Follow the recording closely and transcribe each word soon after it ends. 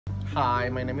Hi,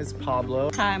 my name is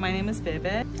Pablo. Hi, my name is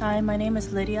Vivid. Hi, my name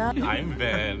is Lydia. I'm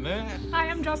Vin. Hi,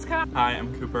 I'm Jessica. Hi,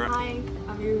 I'm Cooper. Hi,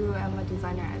 I'm Viru. I'm a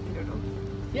designer at Virgil.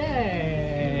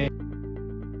 Yay!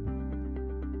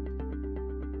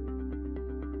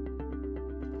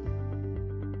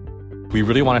 We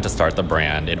really wanted to start the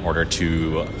brand in order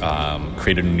to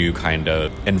create a new kind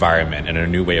of environment and a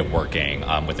new way of working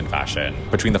within fashion.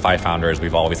 Between the 5 founders,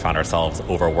 we've always found ourselves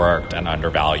overworked and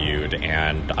undervalued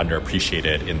and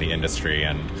underappreciated in the industry.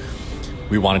 And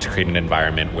we wanted to create an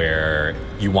environment where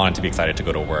you wanted to be excited to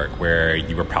go to work, where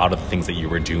you were proud of the things that you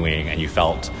were doing and you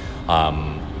felt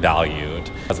valued.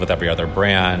 As with every other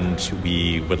brand,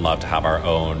 we would love to have our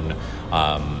own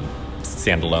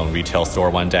standalone retail store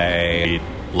one day. We'd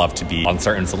love to be on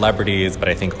certain celebrities, but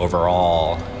I think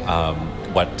overall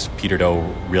what Peter Do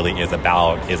really is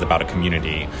about a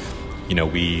community. You know,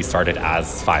 we started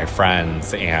as 5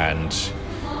 friends, and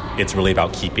it's really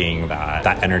about keeping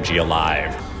that energy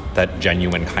alive, that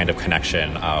genuine kind of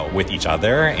connection with each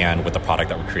other and with the product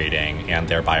that we're creating, and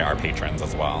thereby our patrons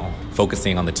as well.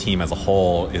 Focusing on the team as a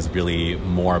whole is really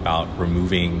more about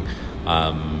removing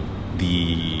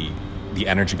the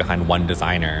energy behind one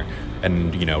designer,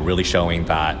 and really showing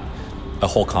that a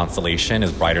whole constellation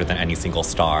is brighter than any single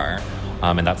star.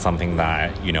 And that's something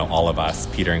that all of us,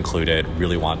 Peter included,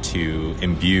 really want to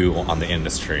imbue on the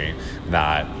industry,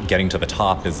 that getting to the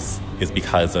top is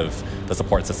because of the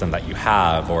support system that you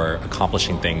have, or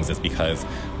accomplishing things is because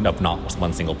of not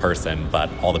one single person, but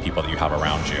all the people that you have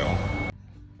around you.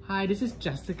 Hi, this is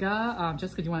Jessica.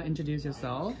 Jessica, do you want to introduce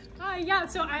yourself? Yeah,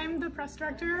 so I'm the press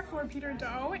director for Peter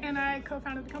Do, and I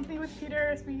co-founded the company with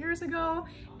Peter 3 years ago,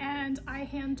 and I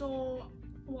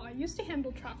used to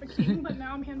handle trafficking, but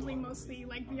now I'm handling mostly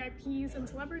like VIPs and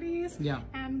celebrities. Yeah.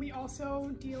 And we also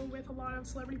deal with a lot of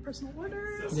celebrity personal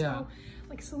orders. Yeah. So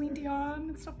like Celine Dion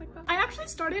and stuff like that. I actually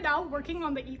started out working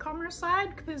on the e-commerce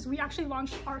side because we actually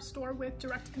launched our store with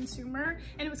direct to consumer,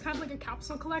 and it was kind of like a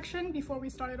capsule collection before we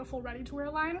started a full ready-to-wear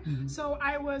line. Mm-hmm. So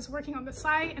I was working on the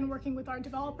site and working with our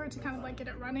developer to kind of like get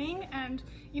it running, and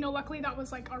luckily that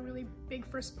was like our really big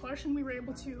first push, and we were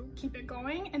able to keep it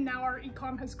going, and now our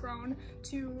e-com has grown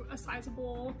to a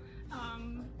sizable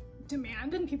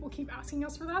demand, and people keep asking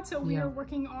us for that. So we are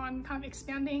working on kind of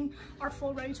expanding our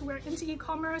full ready-to-wear into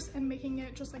e-commerce and making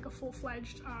it just like a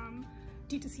full-fledged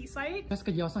D2C site.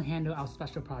 Jessica, you also handle our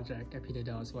special project at Peter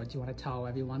Do as well. Do you want to tell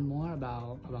everyone more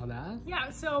about that? Yeah,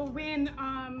 so when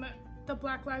the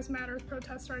Black Lives Matter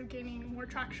protests started gaining more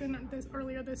traction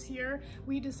earlier this year,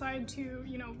 we decided to,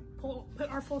 put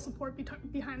our full support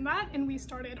behind that, and we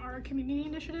started our community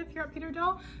initiative here at Peter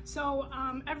Do. So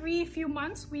every few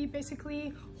months, we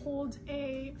basically hold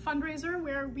a fundraiser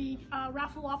where we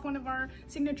raffle off one of our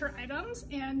signature items,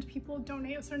 and people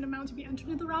donate a certain amount to be entered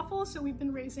into the raffle. So we've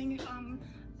been raising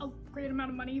a great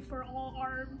amount of money for all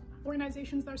our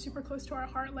organizations that are super close to our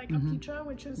heart, like Apicha,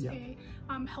 which is a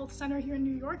health center here in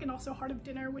New York, and also Heart of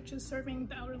Dinner, which is serving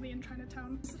the elderly in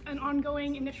Chinatown. It's an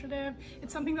ongoing initiative.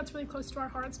 It's something that's really close to our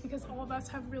hearts because all of us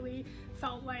have really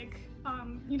felt like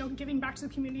giving back to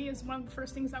the community is one of the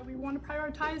first things that we want to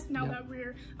prioritize now that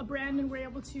we're a brand and we're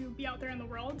able to be out there in the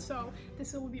world. So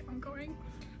this will be ongoing.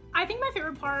 I think my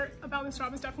favorite part about this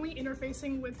job is definitely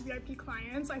interfacing with VIP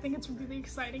clients. I think it's really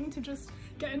exciting to just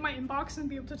get in my inbox and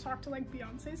be able to talk to like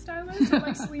Beyonce stylists or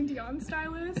like Celine Dion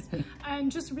stylists, and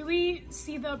just really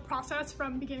see the process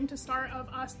from beginning to start of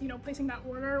us, placing that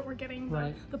order or getting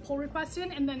the pull request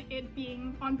in, and then it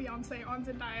being on Beyonce, on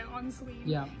Zendaya, on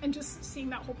Celine, and just seeing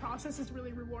that whole process is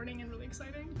really rewarding and really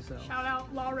exciting. So. Shout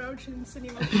out Law Roach and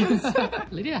Sydney Lopez.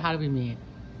 Lydia, how did we meet?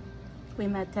 We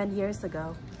met 10 years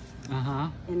ago.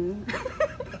 In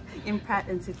Pratt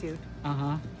Institute.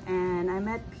 And I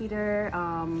met Peter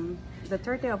the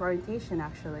 3rd day of orientation,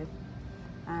 actually.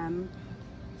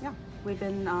 Yeah, we've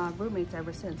been roommates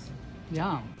ever since.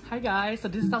 Yeah. Hi guys, so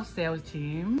this is our sales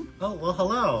team. Oh, well,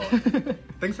 hello.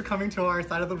 Thanks for coming to our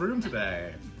side of the room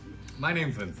today. My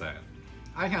name's Vincent.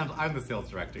 I'm the sales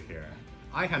director here.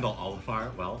 I handle all of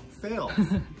our, sales.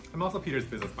 I'm also Peter's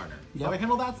business partner, so I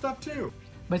handle that stuff too.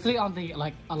 Basically on the,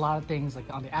 a lot of things, like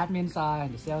on the admin side,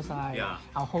 on the sales side,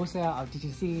 our wholesale, our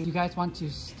DTC. You guys want to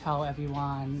tell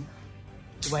everyone,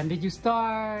 when did you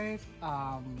start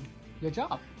your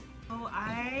job? So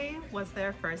I was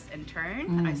their first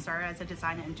intern. I started as a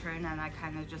design intern, and I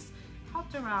kind of just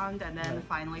hopped around, and then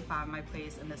finally found my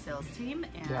place in the sales team.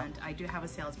 And I do have a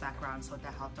sales background, so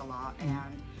that helped a lot.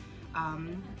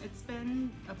 And it's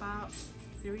been about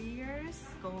 3 years,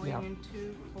 going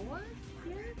into 4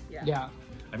 years. Yeah.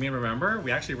 I mean, remember,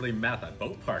 we actually really met at that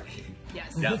boat party.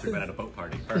 Yes. Yes, we met at a boat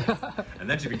party first, and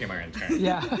then she became our intern.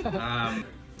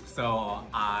 So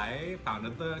I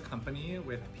founded the company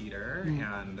with Peter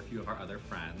and a few of our other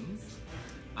friends.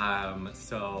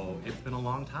 So it's been a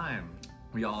long time.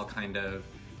 We all kind of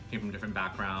came from different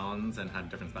backgrounds and had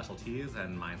different specialties,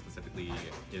 and mine specifically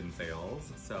in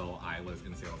sales. So I was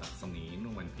in sales at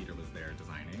Celine when Peter was there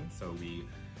designing. So we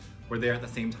were there at the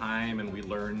same time, and we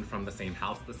learned from the same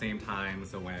house at the same time.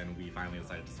 So when we finally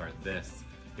decided to start this,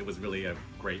 it was really a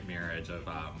great marriage of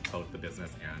both the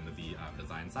business and the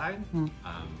design side.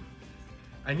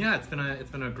 And yeah, it's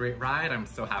been a great ride. I'm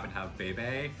so happy to have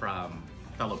Bebe from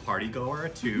fellow party goer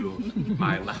to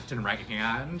my left and right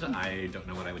hand. I don't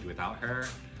know what I would do without her.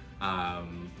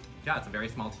 Yeah, it's a very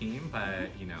small team, but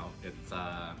you know, it's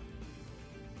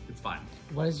fun.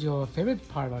 What is your favorite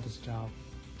part about this job?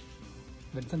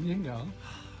 Vincent, you can go.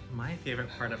 My favorite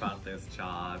part about this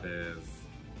job is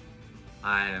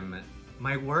I'm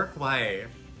my work wife,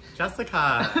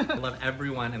 Jessica. I love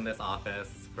everyone in this office.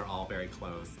 We're all very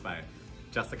close, but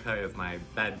Jessica is my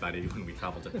bed buddy when we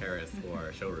travel to Paris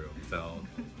for showroom. So,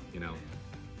 you know,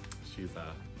 she's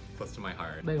close to my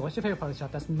heart. Wait, what's your favorite part of the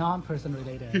job that's non-person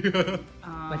related?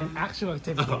 Like an actual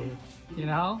activity, you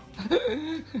know?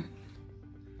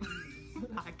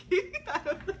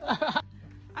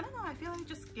 I don't know, I feel like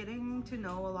just getting to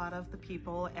know a lot of the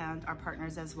people and our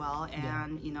partners as well,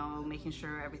 and you know, making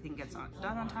sure everything gets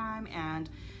done on time. And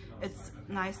it's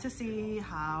nice to see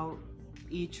how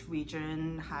each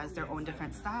region has their own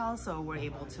different styles, so we're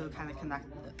able to kind of connect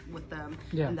with them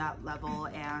in that level.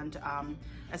 And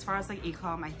as far as like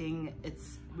e-com, I think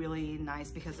it's really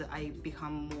nice because I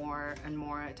become more and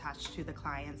more attached to the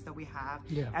clients that we have.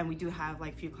 And we do have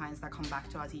like few clients that come back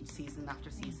to us each season after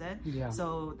season.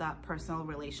 So that personal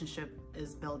relationship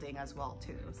is building as well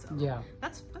too. So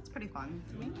that's pretty fun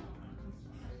to me.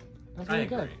 That's really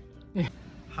good.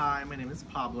 Hi, my name is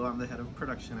Pablo. I'm the head of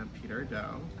production at Peter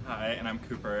Doe. Hi, and I'm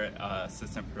Cooper,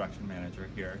 assistant production manager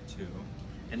here too.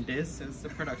 And this is the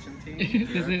production team.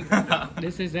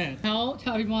 This is it. Tell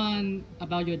everyone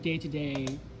about your day-to-day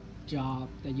job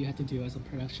that you have to do as a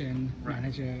production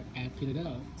manager at Peter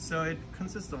Doe. So it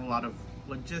consists of a lot of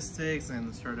logistics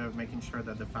and sort of making sure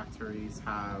that the factories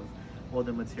have all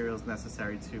the materials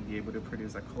necessary to be able to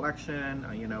produce a collection.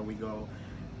 You know,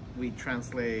 we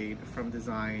translate from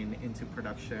design into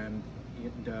production.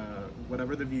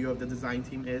 Whatever the view of the design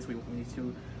team is, we need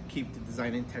to keep the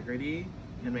design integrity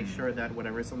and make sure that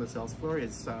whatever is on the sales floor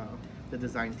is the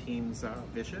design team's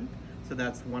vision. So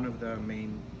that's one of the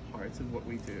main parts of what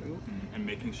we do. And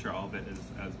making sure all of it is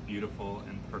as beautiful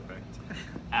and perfect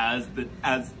as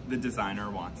the designer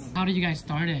wants. How did you guys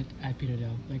start it at Peter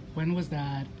Doe? Like, when was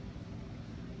that?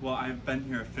 Well, I've been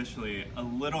here officially a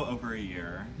little over a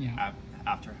year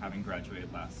after having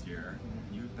graduated last year.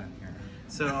 You've been here.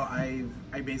 So I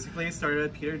basically started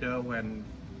at Peter Doe when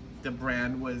the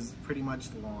brand was pretty much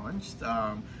launched.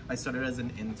 I started as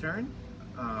an intern.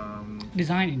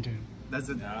 Design intern. That's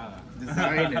a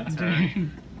design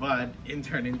intern, but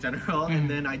intern in general. And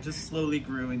then I just slowly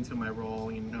grew into my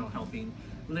role, you know, helping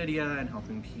Lydia and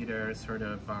helping Peter sort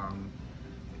of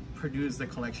produce the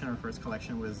collection. Our first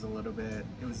collection was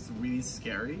it was really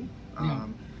scary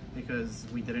because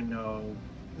we didn't know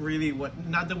really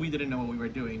not that we didn't know what we were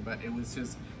doing, but it was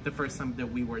just the first time that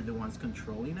we were the ones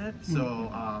controlling it.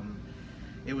 So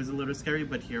it was a little scary,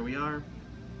 but here we are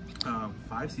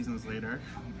 5 seasons later.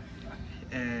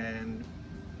 And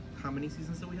how many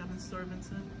seasons do we have in store,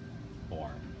 Vincent?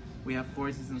 4. We have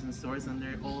 4 seasons in stores, and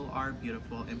they all are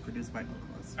beautiful and produced by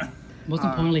locals. Most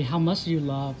importantly, how much do you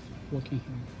love working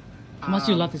here? How much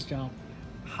do you love this job?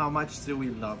 How much do we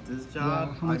love this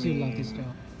job? Yeah, how much do you love this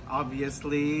job?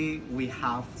 Obviously, we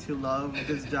have to love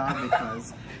this job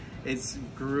because it's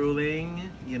grueling,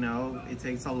 you know, it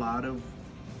takes a lot of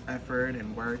effort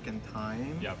and work and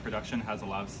time. Yeah, production has a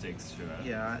lot of stakes to it.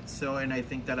 Yeah, so, and I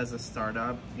think that as a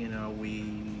startup, you know,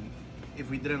 if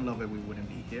we didn't love it, we wouldn't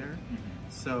be here.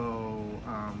 So,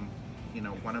 you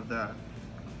know, one of the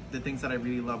things that I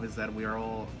really love is that we are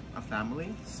all a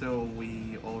family. So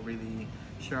we all really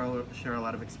share a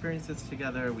lot of experiences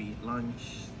together. We eat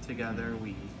lunch together.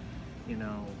 We, you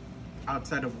know,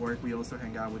 outside of work, we also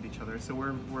hang out with each other. So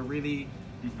we're really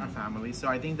a family. So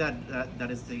I think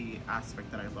that is the aspect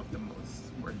that I love the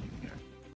most working here.